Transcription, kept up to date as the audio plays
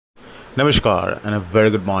Namaskar and a very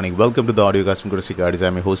good morning. Welcome to the audio cast from Kursi Guides.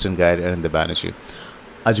 I'm your host and guide Anindya Banerjee.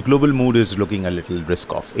 आज global mood is looking a little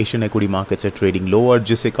risk off. Asian equity markets are trading lower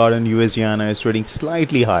जिसके कारण USD INR is trading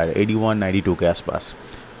slightly higher 81.92 के आसपास.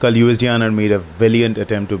 कल USD INR made a valiant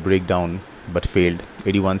attempt to break down but failed.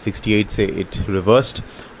 81.68 से it reversed,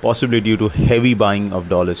 possibly due to heavy buying of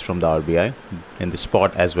dollars from the RBI in the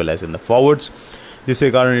spot as well as in the forwards.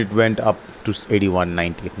 जिसके कारण it went up to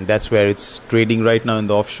 81.90. That's where it's trading right now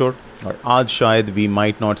in the offshore. और आज शायद we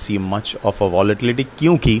might not see much of a volatility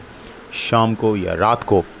क्योंकि शाम को या रात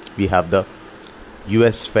को we have the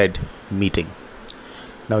US Fed meeting.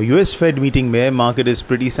 Now US Fed meeting में market is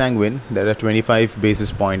pretty sanguine that a 25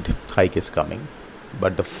 basis point hike is coming,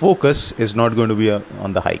 but the focus is not going to be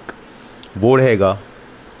on the hike. वो रहेगा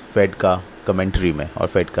fade का commentary में और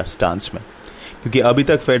fade का stance में, क्योंकि अभी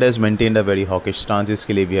तक Fed has maintained a very hawkish stance.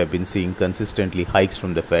 इसके लिए we have been seeing consistently hikes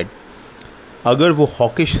from the Fed. अगर वो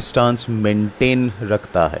हॉकिश स्टांस मेंटेन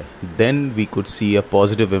रखता है then we could see a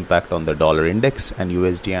positive impact on the dollar index and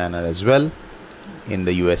USD INR as well in the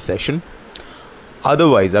US session.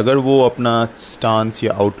 Otherwise अगर वो अपना stance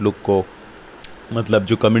या outlook को मतलब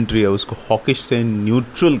जो कमेंट्री है उसको हॉकिश से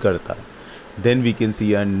न्यूट्रल करता है then we can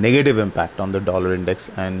see a negative impact on the dollar index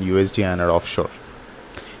and USD INR offshore,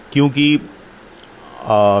 क्योंकि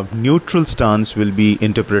neutral stance will be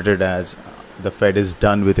interpreted as the Fed is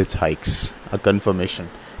done with its hikes, a confirmation,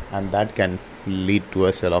 and that can lead to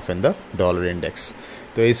a sell-off in the dollar index.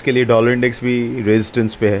 तो इसके लिए dollar index भी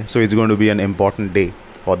resistance पे है, so it's going to be an important day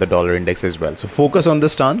for the dollar index as well. So focus on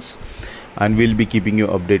the stance, and we'll be keeping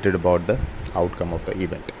you updated about the outcome of the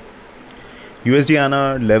event. USD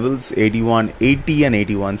INR levels 81.80 and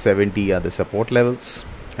 81.70 are the support levels,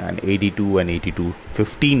 and 82 and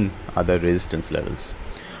 82.15 are the resistance levels.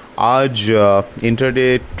 आज intraday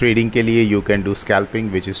trading के लिए you can do scalping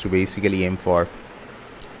which is to basically M for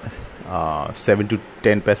 7 to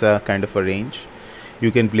 10 पैसा kind of a range.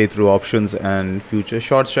 You can play through options and future.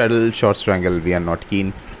 Short straddle, short strangle, we are not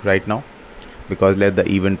keen right now because let the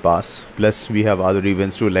event pass. Plus we have other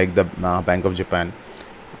events too, like the Bank of Japan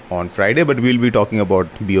on Friday, but we'll be talking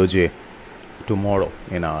about BOJ tomorrow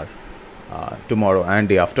in our tomorrow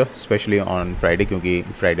and day after, especially on Friday क्योंकि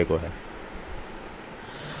Friday को है.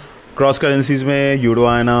 Cross currencies में Euro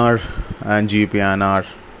INR and GBP INR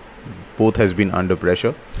both has been under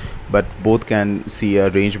pressure, but both can see a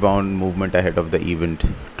range bound movement ahead of the event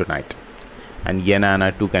tonight. And Yen INR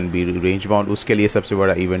too can be range bound. उसके लिए सबसे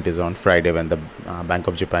बड़ा event is on Friday when the Bank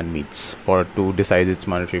of Japan meets to decide its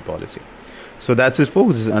monetary policy. So that's it,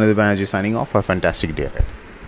 folks. This is Anindya signing off. A fantastic day ahead.